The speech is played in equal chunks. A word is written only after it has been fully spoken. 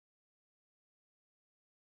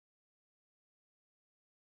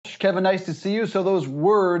Kevin, nice to see you. So those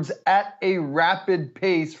words at a rapid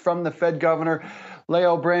pace from the Fed governor,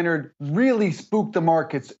 Lael Brainerd, really spooked the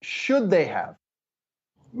markets. Should they have?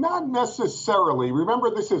 Not necessarily.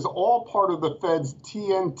 Remember, this is all part of the Fed's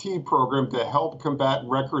TNT program to help combat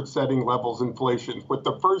record-setting levels of inflation, with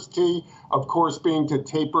the first T, of course, being to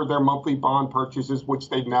taper their monthly bond purchases, which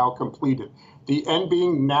they've now completed. The N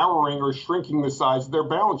being narrowing or shrinking the size of their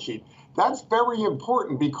balance sheet. That's very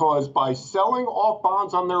important because by selling off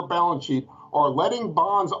bonds on their balance sheet or letting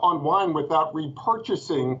bonds unwind without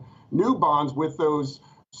repurchasing new bonds with those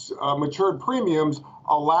matured premiums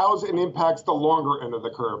allows and impacts the longer end of the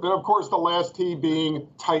curve. And of course, the last T being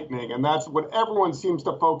tightening. And that's what everyone seems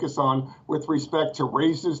to focus on with respect to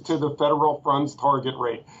raises to the federal funds target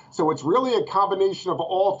rate. So it's really a combination of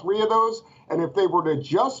all three of those. And if they were to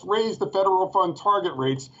just raise the federal fund target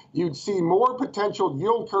rates, you'd see more potential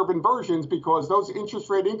yield curve inversions because those interest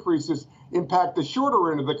rate increases impact the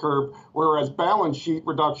shorter end of the curve, whereas balance sheet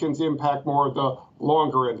reductions impact more of the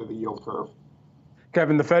longer end of the yield curve.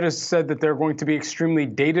 Kevin, the Fed has said that they're going to be extremely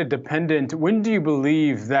data dependent. When do you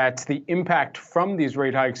believe that the impact from these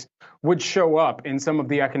rate hikes would show up in some of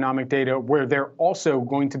the economic data where they're also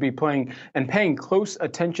going to be paying close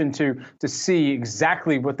attention to see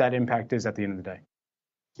exactly what that impact is at the end of the day?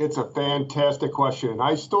 It's a fantastic question.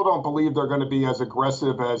 I still don't believe they're going to be as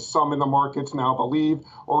aggressive as some in the markets now believe,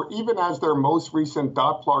 or even as their most recent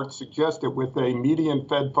dot plot suggested, with a median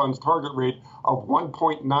Fed funds target rate of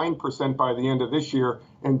 1.9% by the end of this year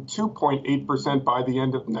and 2.8% by the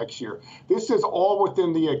end of next year. This is all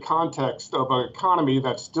within the context of an economy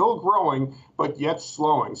that's still growing, but yet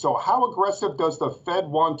slowing. So how aggressive does the Fed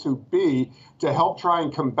want to be to help try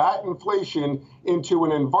and combat inflation into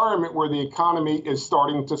an environment where the economy is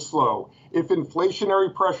starting to slow? If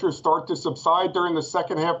inflationary pressures start to subside during the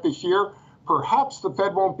second half this year, perhaps the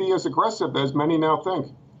Fed won't be as aggressive as many now think.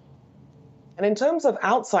 And in terms of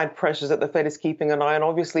outside pressures that the Fed is keeping an eye on,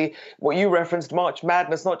 obviously what you referenced, March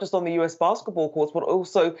Madness, not just on the US basketball courts, but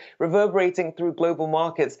also reverberating through global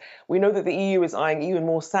markets. We know that the EU is eyeing even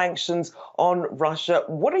more sanctions on Russia.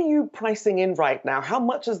 What are you pricing in right now? How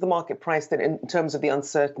much is the market priced in terms of the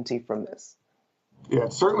uncertainty from this? Yeah,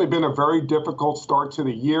 it's certainly been a very difficult start to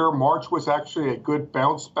the year. March was actually a good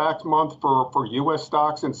bounce back month for U.S.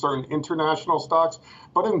 stocks and certain international stocks.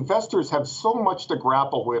 But investors have so much to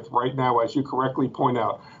grapple with right now, as you correctly point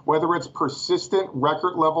out, whether it's persistent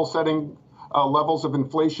record level setting levels of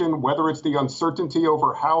inflation, whether it's the uncertainty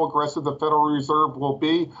over how aggressive the Federal Reserve will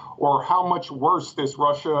be, or how much worse this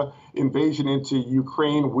Russia invasion into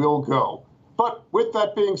Ukraine will go. But with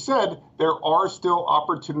that being said, there are still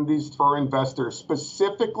opportunities for investors,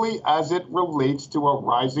 specifically as it relates to a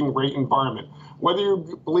rising rate environment. Whether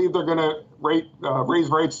you believe they're going to raise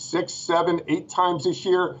rates 6, 7, 8 times this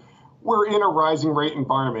year, we're in a rising rate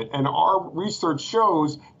environment. And our research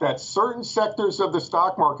shows that certain sectors of the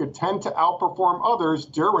stock market tend to outperform others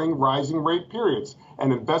during rising rate periods.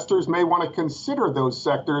 And investors may want to consider those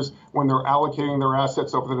sectors when they're allocating their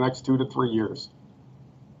assets over the next 2 to 3 years.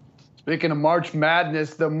 Speaking of March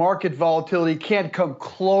Madness, the market volatility can't come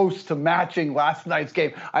close to matching last night's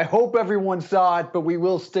game. I hope everyone saw it, but we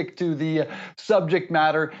will stick to the subject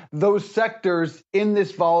matter. Those sectors in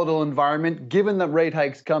this volatile environment, given the rate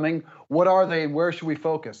hikes coming, what are they and where should we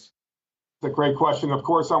focus? It's a great question. Of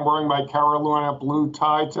course, I'm wearing my Carolina blue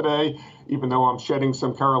tie today, even though I'm shedding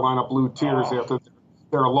some Carolina blue tears after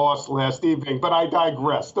their loss last evening. But I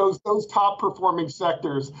digress. Those top performing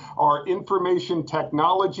sectors are information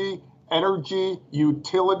technology, energy,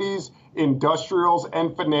 utilities, industrials, and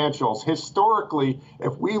financials. Historically,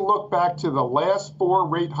 if we look back to the last 4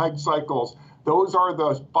 rate hike cycles, those are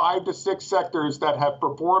the 5 to 6 sectors that have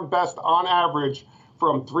performed best on average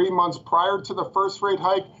from 3 months prior to the first rate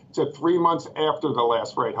hike to 3 months after the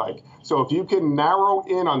last rate hike. So if you can narrow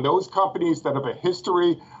in on those companies that have a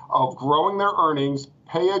history of growing their earnings,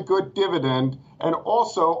 pay a good dividend, and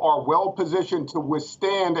also are well positioned to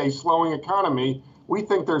withstand a slowing economy, we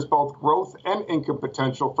think there's both growth and income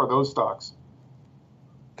potential for those stocks.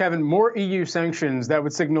 Kevin, more EU sanctions that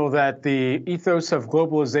would signal that the ethos of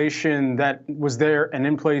globalization that was there and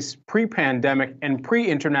in place pre-pandemic and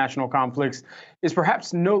pre-international conflicts is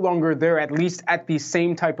perhaps no longer there, at least at the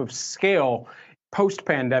same type of scale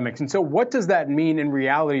post-pandemic. And so what does that mean in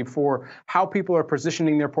reality for how people are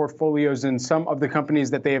positioning their portfolios in some of the companies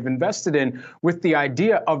that they have invested in with the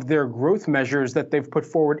idea of their growth measures that they've put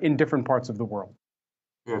forward in different parts of the world?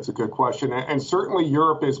 Yeah, it's a good question. And certainly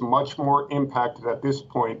Europe is much more impacted at this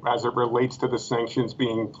point as it relates to the sanctions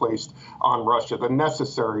being placed on Russia, the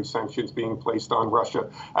necessary sanctions being placed on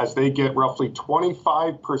Russia, as they get roughly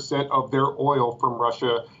 25% of their oil from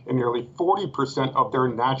Russia and nearly 40% of their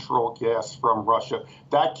natural gas from Russia.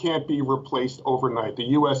 That can't be replaced overnight.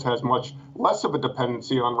 The U.S. has much less of a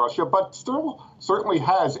dependency on Russia, but still certainly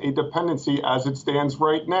has a dependency as it stands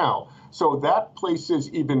right now. So that places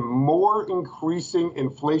even more increasing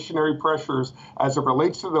inflationary pressures as it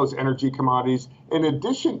relates to those energy commodities, in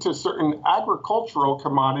addition to certain agricultural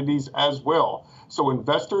commodities as well. So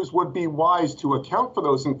investors would be wise to account for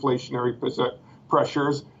those inflationary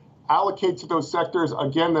pressures, allocate to those sectors,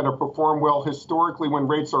 again, that have performed well historically when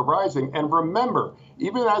rates are rising. And remember,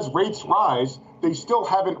 even as rates rise, they still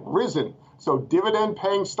haven't risen. So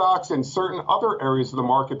dividend-paying stocks and certain other areas of the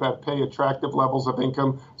market that pay attractive levels of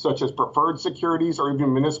income, such as preferred securities or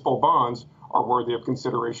even municipal bonds, are worthy of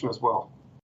consideration as well.